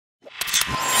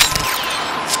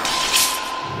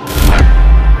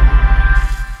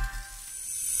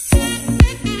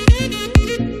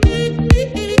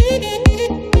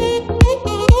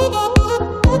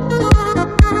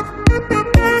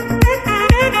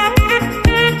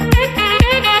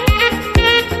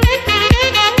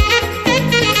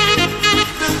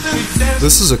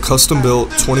This is a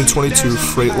custom-built 2022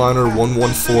 Freightliner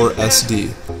 114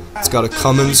 SD. It's got a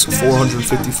Cummins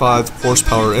 455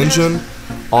 horsepower engine,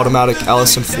 automatic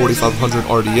ALLISON 4500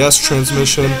 RDS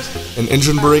transmission, an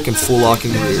engine brake, and full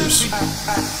locking rears.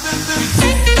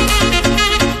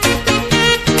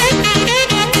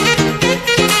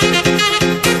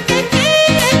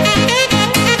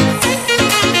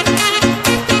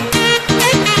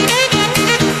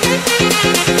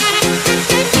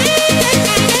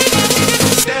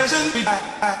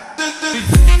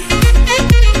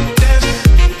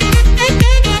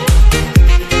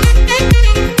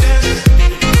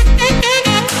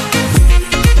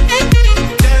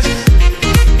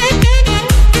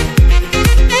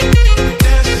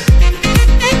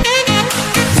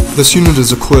 This unit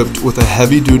is equipped with a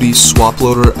heavy-duty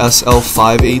SWAPLOADER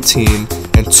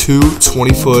SL518 and two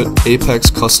 20-foot Apex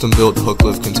custom-built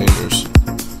hooklift containers.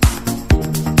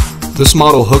 This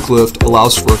model hooklift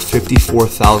allows for a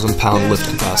 54,000-pound lift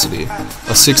capacity,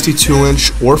 a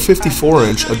 62-inch or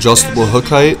 54-inch adjustable hook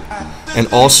height,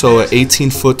 and also an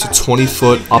 18-foot to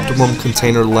 20-foot optimum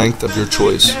container length of your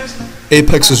choice.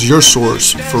 Apex is your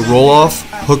source for roll-off,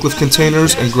 hooklift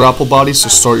containers, and grapple bodies to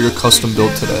start your custom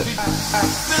build today.